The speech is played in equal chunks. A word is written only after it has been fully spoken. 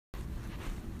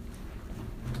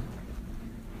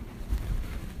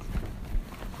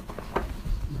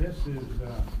This is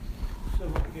a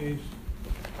civil case,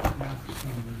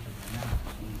 Matheson versus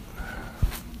Matheson.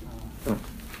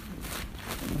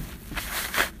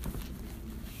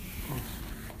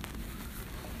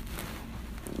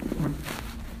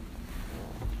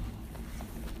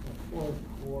 The fourth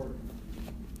court,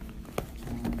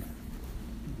 the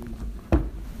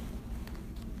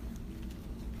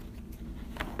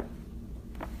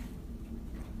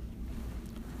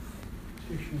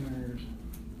petitioner's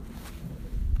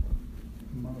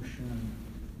motion,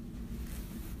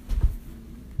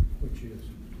 which is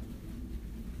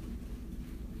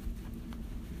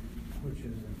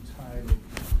entitled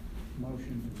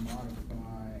Motion to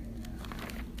Modify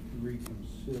and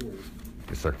Reconsider.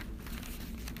 Yes, sir.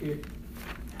 It,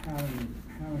 having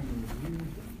reviewed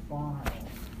the file,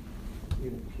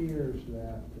 it appears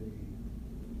that the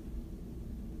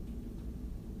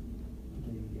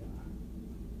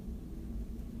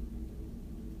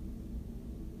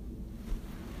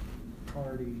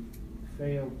party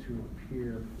failed to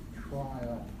appear for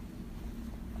trial,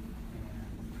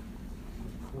 and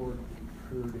the court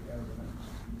heard evidence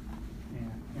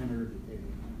and entered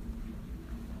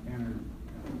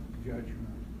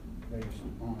judgment based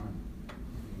on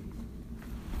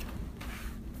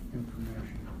the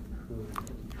information heard at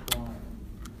the trial.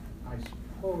 I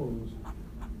suppose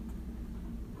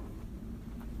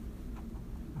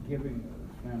giving the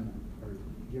defendant, or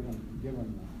given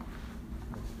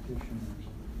the petitioners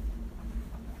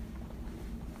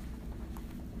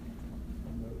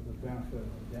the benefit of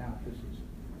the doubt, this is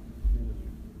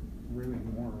really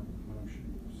more of a motion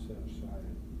to set aside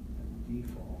a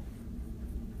default.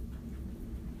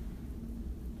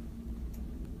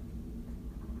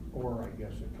 Or I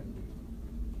guess it can be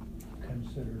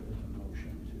considered as a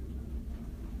motion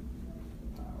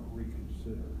to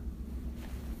reconsider.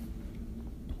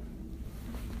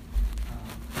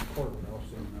 The court would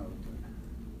also note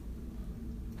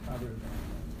that other than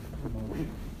the motion,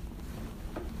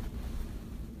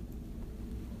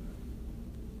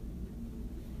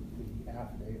 the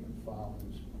affidavit filed in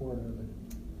support of it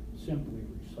simply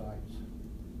recites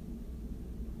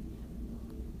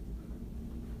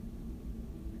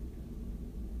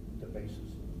the basis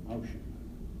of the motion,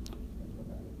 as a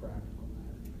practical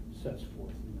matter, sets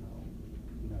forth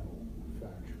no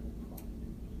factual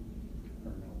findings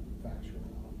or no factual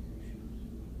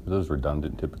allegations. Are those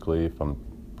redundant typically? If I'm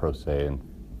pro se and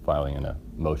filing in a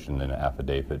motion and an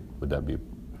affidavit, would that be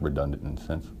redundant in a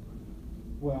sense?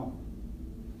 Well,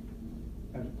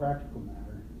 as a practical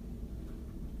matter,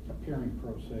 appearing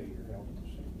pro se, you're held to the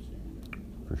same standard.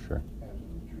 For sure. As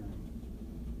an attorney.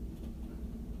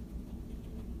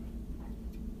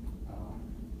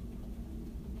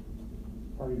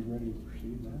 Are you ready to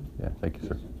proceed then? Yeah, thank you,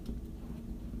 sir.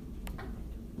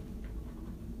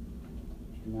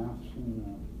 Mr.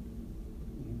 Matheson,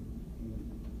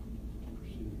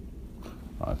 proceed.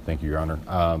 Thank you, Your Honor.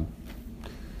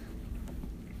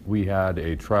 We had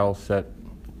a trial set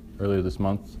earlier this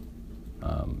month,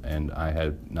 and I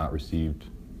had not received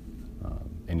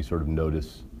any sort of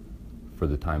notice for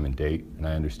the time and date, and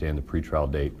I understand the pretrial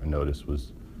date and notice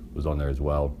was on there as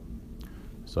well.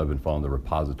 So I've been following the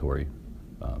repository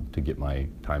to get my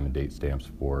time and date stamps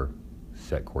for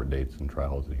set court dates and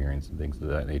trials and hearings and things of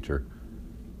that nature.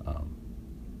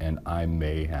 And I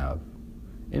may have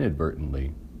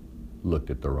inadvertently looked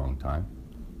at the wrong time,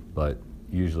 but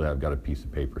usually I've got a piece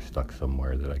of paper stuck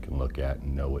somewhere that I can look at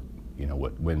and know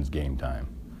when's game time.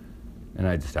 And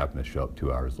I just happened to show up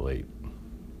 2 hours late.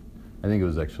 I think it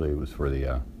was for the,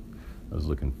 I was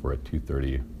looking for a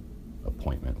 2:30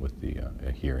 appointment with the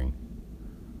a hearing.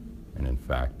 And in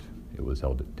fact, it was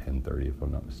held at 10:30 if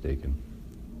I'm not mistaken.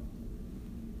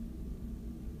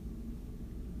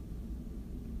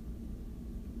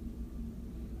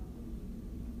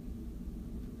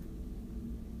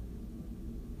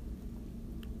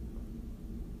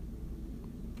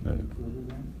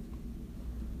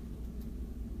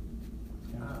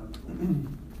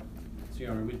 So,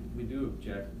 Your Honor, we do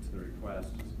object to the request,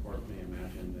 as the court may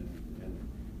imagine, and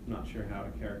I'm not sure how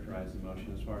to characterize the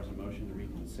motion. As far as the motion to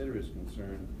reconsider is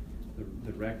concerned,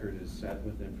 the record is set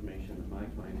with information that my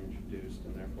client introduced,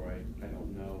 and therefore I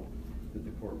don't know that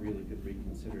the court really could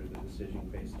reconsider the decision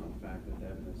based on the fact that the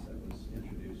evidence that was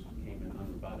introduced came in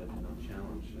unrebutted and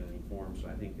unchallenged in any form. So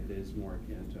I think it is more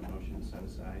akin to a motion to set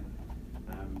aside.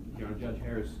 Your Honor, Judge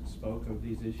Harris spoke of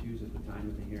these issues at the time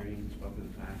of the hearing, spoke of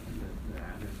the fact that the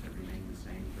address had remained the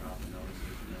same throughout the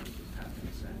notices have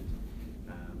been sent,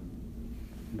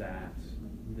 that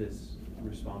this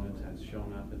respondent has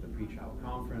shown up at the pretrial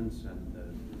conference and the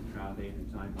trial date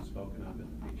and time was spoken of at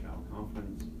the pretrial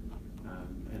conference,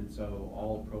 And so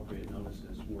all appropriate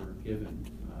notices were given.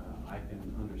 I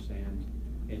can understand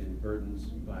inadvertence,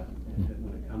 but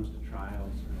when it comes to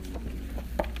trials and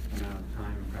the amount of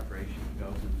time and preparation that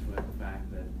goes into it, the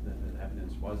fact that the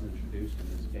evidence was introduced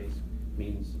in this case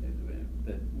means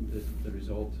that the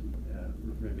result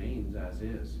remains as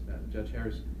is. Judge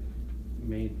Harris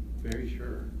made very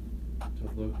sure to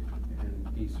look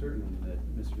and be certain that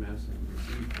Mr. Madison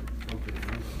received appropriate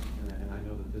notice. And I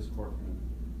know that this court can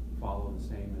follow the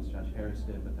same as Judge Harris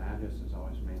did, but the address has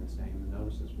always remained the same. The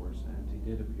notices were sent. He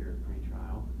did appear at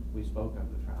pre-trial. We spoke of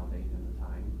the trial date and the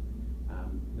time.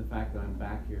 The fact that I'm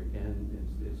back here again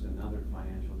is another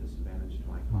financial disadvantage to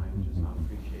my client, which is not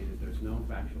appreciated. There's no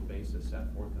factual basis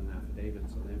set forth in the affidavit,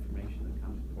 so the information that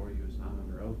comes before you is not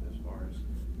under oath as far as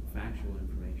factual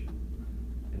information.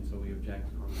 And so we object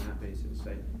on that basis.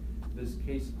 This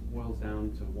case boils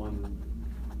down to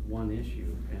one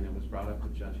issue, and it was brought up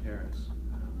with Judge Harris.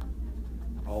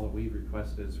 All that we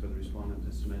requested is for the respondent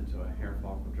to submit to a hair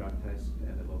follicle drug test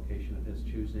at a location of his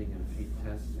choosing, and if he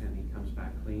tests and he comes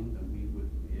back clean, then we would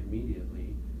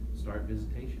immediately start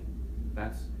visitation.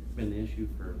 That's been the issue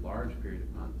for a large period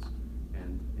of months,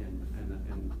 and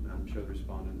I'm sure the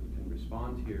respondent can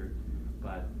respond here,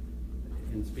 but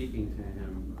in speaking to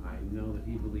him, I know that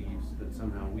he believes that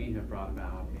somehow we have brought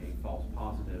about a false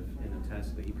positive in a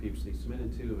test that he previously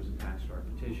submitted to. It was attached to our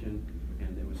petition,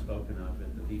 and it was spoken of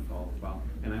at the default. Well,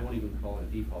 and I won't even call it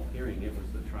a default hearing. It was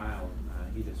the trial.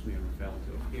 He just merely failed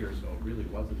to appear, so it really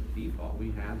wasn't the default.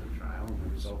 We had the trial, and the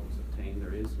result was obtained.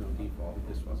 There is no default.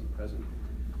 He just wasn't present.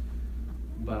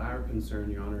 But our concern,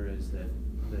 Your Honor, is that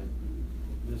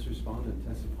this respondent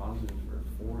tested positive for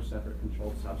 4 separate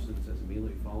controlled substances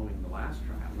immediately following the last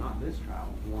trial, not this trial,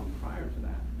 the one prior to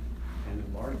that. And a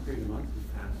large period of months has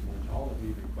passed in which all that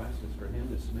we request is for him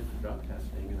to submit to drug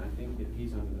testing, and I think that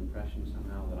he's under the impression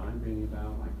somehow that I'm bringing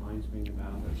about, my client's bringing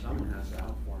about, that someone has it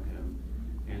out for him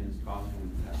and is causing him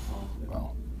to test positive.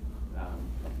 Wow.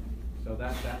 So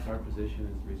that's our position,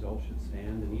 is the result should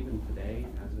stand, and even today,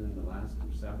 as in the last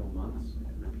several months,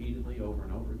 repeatedly over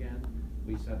and over again,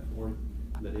 we set forth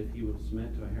that if he will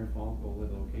submit to a hair follicle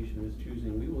with a location of his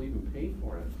choosing, we will even pay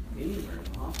for it anywhere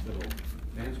in the hospital.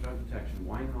 Advanced drug detection,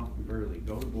 Weinhoff and Burley,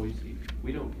 go to Boise.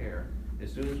 We don't care.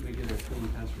 As soon as we get a clean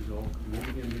test result, we'll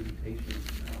begin visitation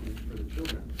for the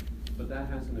children. But that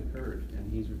hasn't occurred,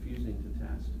 and he's refusing to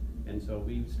test. And so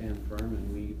we stand firm,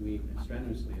 and we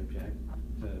strenuously object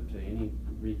to any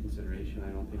reconsideration.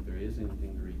 I don't think there is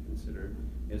anything to reconsider.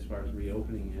 As far as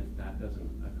reopening it, that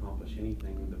doesn't accomplish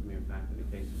anything. The mere fact that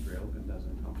the case is reopened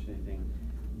doesn't accomplish anything.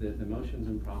 The motion's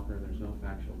improper, there's no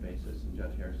factual basis, and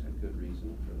Judge Harris had good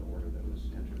reason for the order that was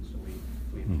entered, so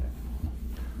we object.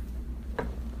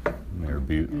 Mayor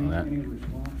Butte on that. Any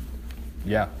response?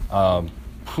 Yeah.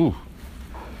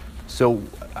 So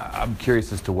I'm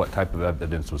curious as to what type of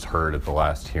evidence was heard at the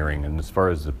last hearing, and as far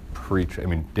as the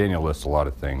Daniel lists a lot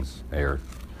of things there.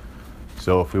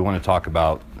 So if we want to talk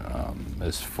about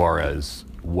as far as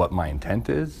what my intent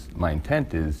is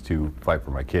to fight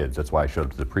for my kids. That's why I showed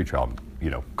up to the pretrial,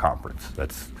 conference.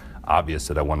 That's obvious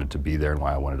that I wanted to be there and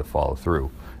why I wanted to follow through.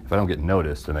 If I don't get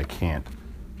noticed, then I can't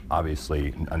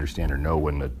obviously understand or know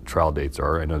when the trial dates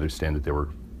are. I understand that they were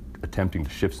attempting to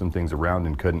shift some things around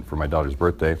and couldn't for my daughter's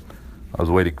birthday. I was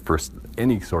waiting for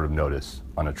any sort of notice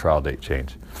on a trial date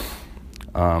change.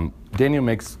 Daniel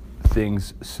makes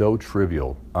things so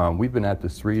trivial. We've been at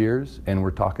this 3 years, and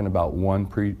we're talking about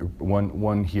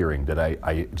one hearing that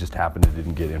I just happened to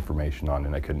didn't get information on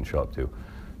and I couldn't show up to.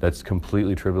 That's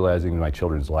completely trivializing my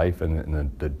children's life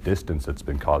and the distance that's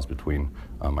been caused between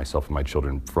myself and my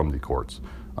children from the courts.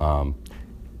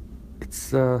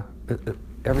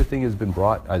 Everything has been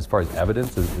brought, as far as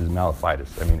evidence, is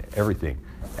malafidus. I mean, everything.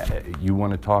 You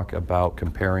want to talk about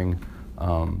comparing,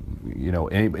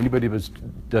 anybody who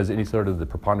does any sort of the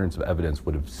preponderance of evidence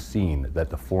would have seen that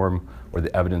the form or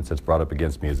the evidence that's brought up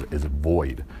against me is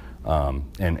void.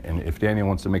 And if Daniel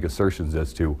wants to make assertions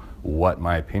as to what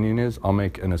my opinion is, I'll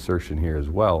make an assertion here as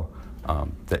well,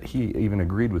 that he even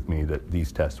agreed with me that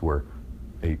these tests were,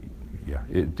 they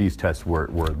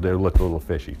looked a little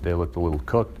fishy. They looked a little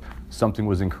cooked. Something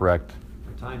was incorrect.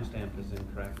 The timestamp is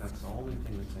incorrect. That's the only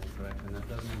thing that's incorrect, and that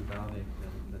doesn't invalidate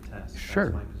the test.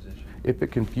 Sure. That's my position. If it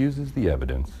confuses the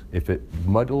evidence, if it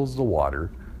muddles the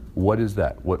water, what is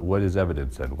that? What is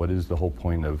evidence then? What is the whole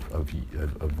point of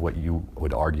what you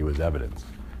would argue as evidence?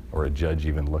 Or a judge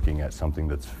even looking at something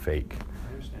that's fake?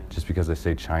 I understand. Just because I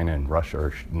say China and Russia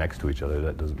are next to each other,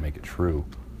 that doesn't make it true.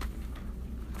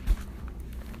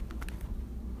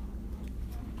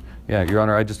 Yeah, Your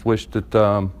Honor, I just wish that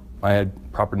I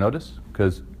had proper notice,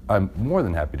 because I'm more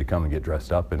than happy to come and get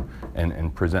dressed up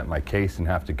and present my case and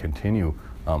have to continue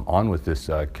on with this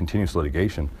continuous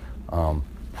litigation.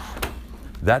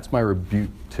 That's my rebuke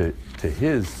to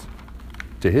his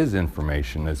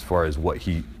information as far as what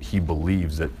he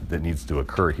believes that needs to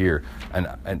occur here.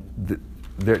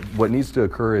 What needs to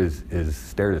occur is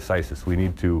stare decisis. We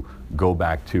need to go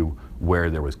back to where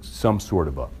there was some sort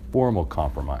of a formal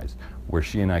compromise, where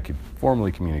she and I could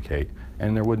formally communicate,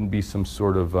 and there wouldn't be some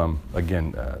sort of,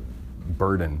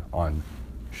 burden on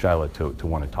Shyla to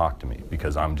want to talk to me,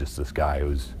 because I'm just this guy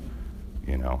who's,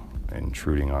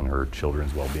 intruding on her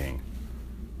children's well-being.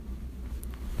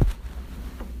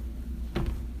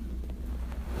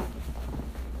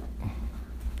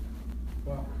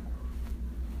 Well,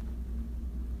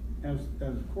 as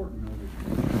the court noted,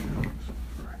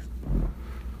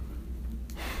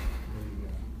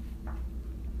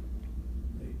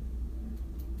 the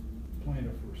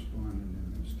plaintiff respondent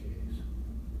in this case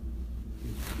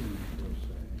is appearing pro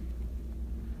se.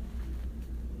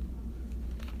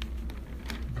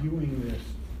 Viewing this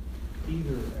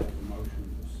either as a motion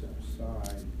to set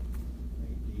aside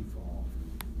a default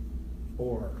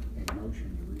or a motion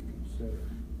to reconsider,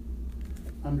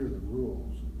 under the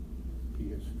rules, he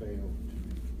has failed to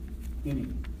make any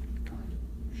kind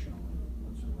of showing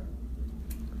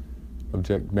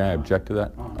whatsoever. May I object to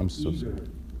that? On I'm so sorry.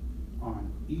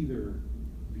 On either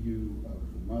view of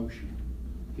the motion,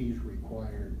 he's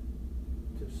required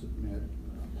to submit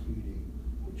a pleading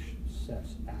which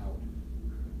sets out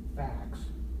facts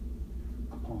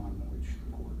upon which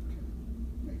the court can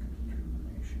make a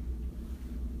determination.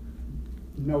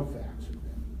 No facts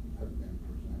have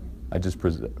been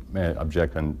presented. May I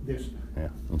object on This, Yeah,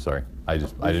 I'm sorry. I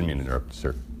didn't mean to interrupt,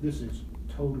 sir. this is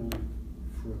totally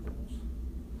frivolous.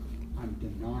 I'm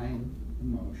denying the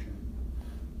motion,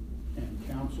 and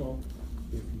counsel,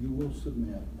 if you will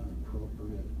submit an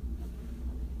appropriate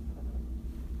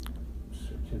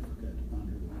certificate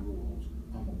under the rules,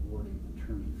 I'm awarding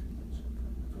attorney fees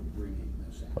for bringing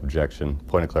this out. Objection.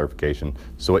 Point of clarification.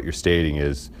 So what you're stating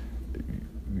is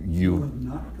You you. have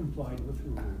not complied with the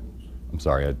rules. I'm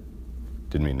sorry. I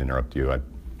didn't mean to interrupt you. I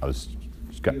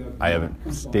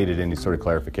haven't stated any sort of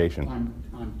clarification. I'm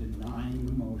denying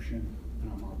the motion,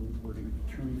 and I'm awarding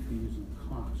attorney fees and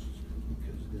costs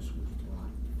because this was brought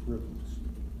frivolous.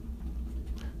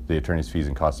 The attorney's fees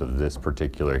and costs of this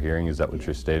particular hearing, is that what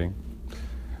you're stating?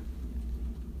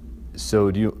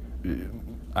 So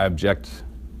I object.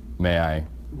 May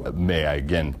I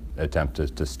again attempt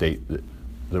to state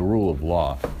the rule of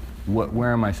law?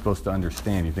 Where am I supposed to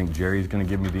understand? You think Jerry's going to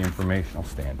give me the information? I'll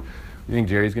stand. You think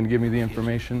Jerry's going to give me the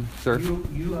information, sir?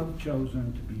 You have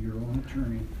chosen to be your own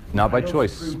attorney. Not by Ohio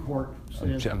choice. Supreme Court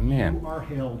says Man. you are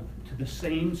held to the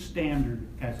same standard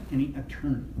as any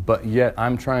attorney. But yet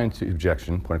I'm trying to,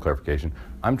 objection, point of clarification,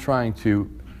 I'm trying to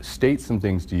state some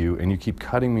things to you and you keep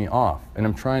cutting me off. And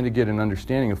I'm trying to get an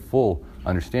understanding, a full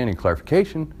understanding,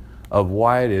 clarification of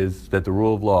why it is that the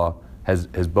rule of law has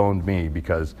boned me,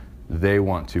 because they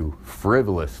want to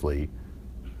frivolously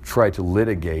try to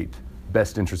litigate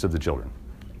best interests of the children.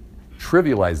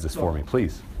 Trivialize this for me,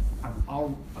 please. I've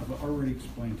already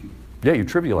explained to you. Yeah, you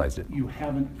trivialized it. You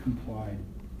haven't complied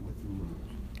with the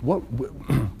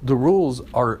rules. The rules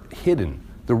are hidden.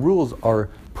 The rules are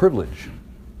privilege.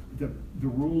 The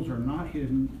rules are not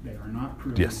hidden. They are not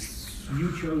privileged. Yes.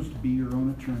 You chose to be your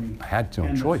own attorney. I had to,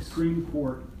 and choice. The Supreme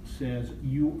Court says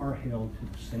you are held to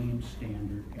the same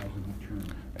standard as an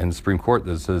attorney. And the Supreme Court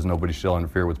that says nobody shall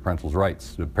interfere with parental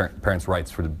rights, the parents'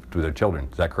 rights to their children.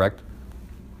 Is that correct?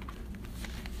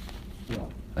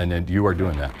 Well, And then you are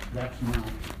doing that. that's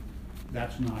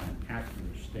not an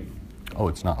accurate statement. Oh,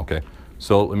 it's not? Okay.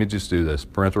 So let me just do this.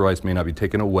 Parental rights may not be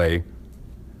taken away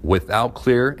without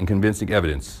clear and convincing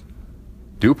evidence,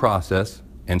 due process,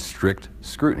 and strict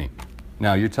scrutiny.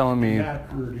 Now, you're telling me... That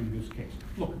occurred in this case.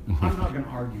 Look, I'm not going to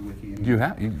argue with you.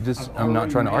 I'm not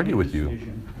trying to argue with you.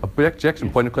 Objection,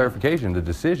 point of clarification. The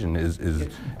decision is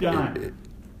It's done.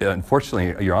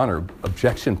 Unfortunately, Your Honor,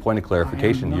 objection, point of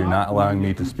clarification. You're not allowing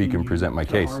me to speak and present my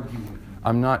case.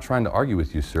 I'm not trying to argue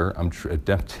with you, sir. I'm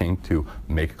attempting to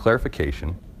make a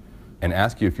clarification and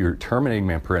ask you if you're terminating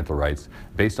my parental rights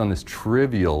based on this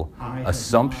trivial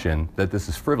assumption that this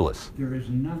is frivolous. There is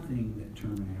nothing that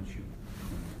terminates you.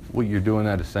 Well, you're doing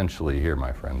that essentially here,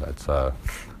 my friend. That's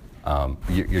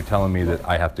you're telling me that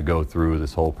I have to go through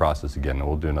this whole process again, and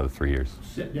we'll do another 3 years.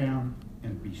 Sit down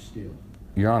and be still.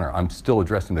 Your Honor, I'm still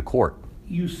addressing the court.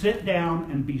 You sit down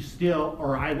and be still,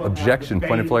 or I will Objection, have the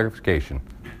point of bailiff. clarification.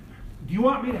 Do you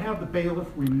want me to have the bailiff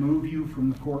remove you from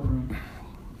the courtroom?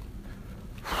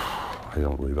 I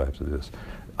don't believe I have to do this.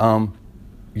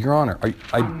 Your Honor,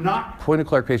 I'm not. Point of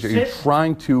clarification, are you Sit.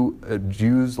 trying to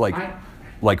use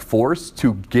like force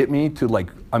to get me to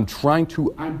I'm trying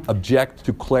to object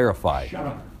to clarify. Shut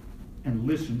up and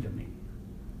listen to me.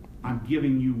 I'm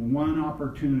giving you one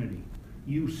opportunity.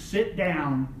 You sit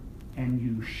down and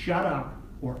you shut up,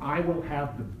 or I will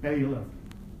have the bailiff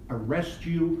arrest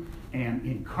you and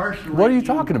incarcerate What are you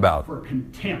talking about? For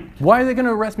contempt. Why are they going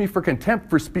to arrest me for contempt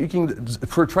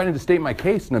for trying to state my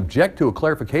case and object to a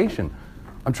clarification?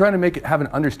 I'm trying to have an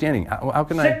understanding. How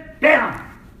can Sit down!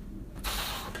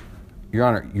 Your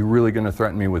Honor, you really going to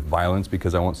threaten me with violence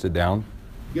because I won't sit down?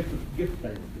 Get the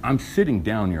bailiff. I'm sitting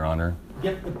down, Your Honor.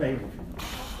 Get the bailiff.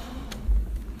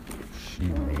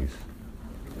 Jeez.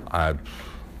 I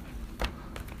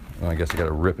guess I got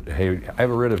a writ. Hey, I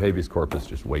have a writ of habeas corpus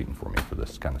just waiting for me for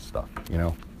this kind of stuff. You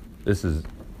know, this is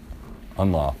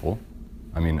unlawful.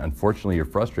 I mean, unfortunately, you're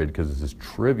frustrated because this is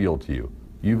trivial to you.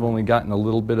 You've only gotten a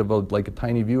little bit of a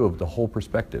tiny view of the whole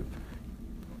perspective.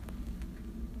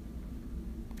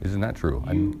 Isn't that true?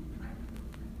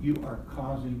 You are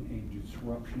causing a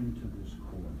disruption to this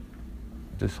court.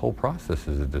 This whole process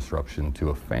is a disruption to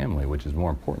a family, which is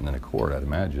more important than a court, I'd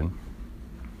imagine.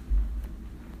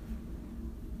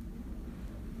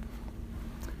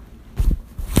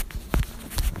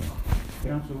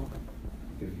 Counsel,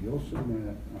 if you'll submit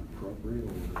an appropriate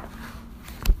order.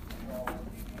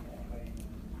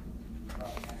 I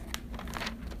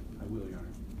will, Your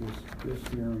Honor. This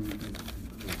hearing is concluded.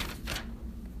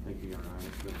 Thank you, Your Honor. I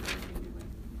will submit that immediately.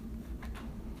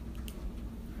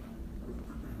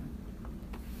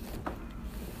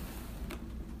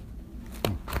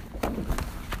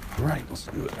 Right, let's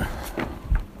do it.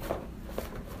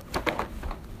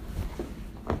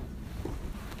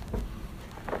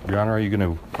 Your Honor, are you going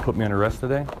to put me under arrest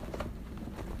today?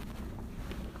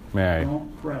 May I?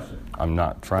 Don't press it. I'm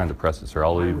not trying to press it, sir.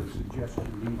 I'll I leave. would suggest you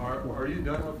leave the Are court. you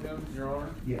done with him, Your Honor?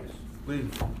 Yes. Please.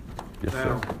 Yes,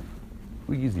 sir.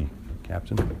 Now. Easy,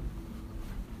 Captain. Jeez.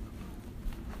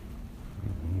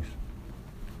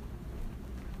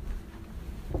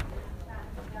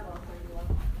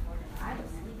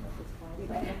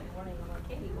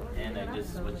 And I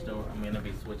just switched over. I'm gonna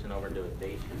be switching over to a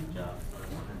day shift job, so I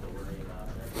don't have to worry about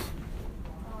that.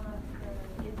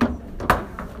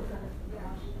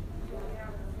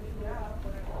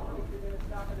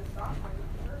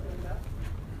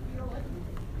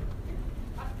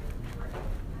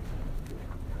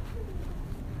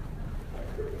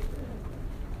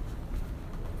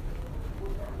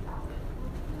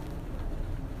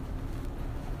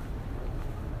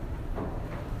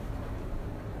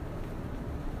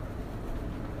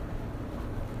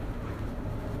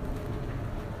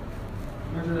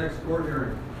 When's the next court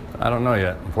hearing? I don't know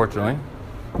yet, unfortunately.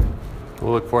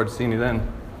 We'll look forward to seeing you then.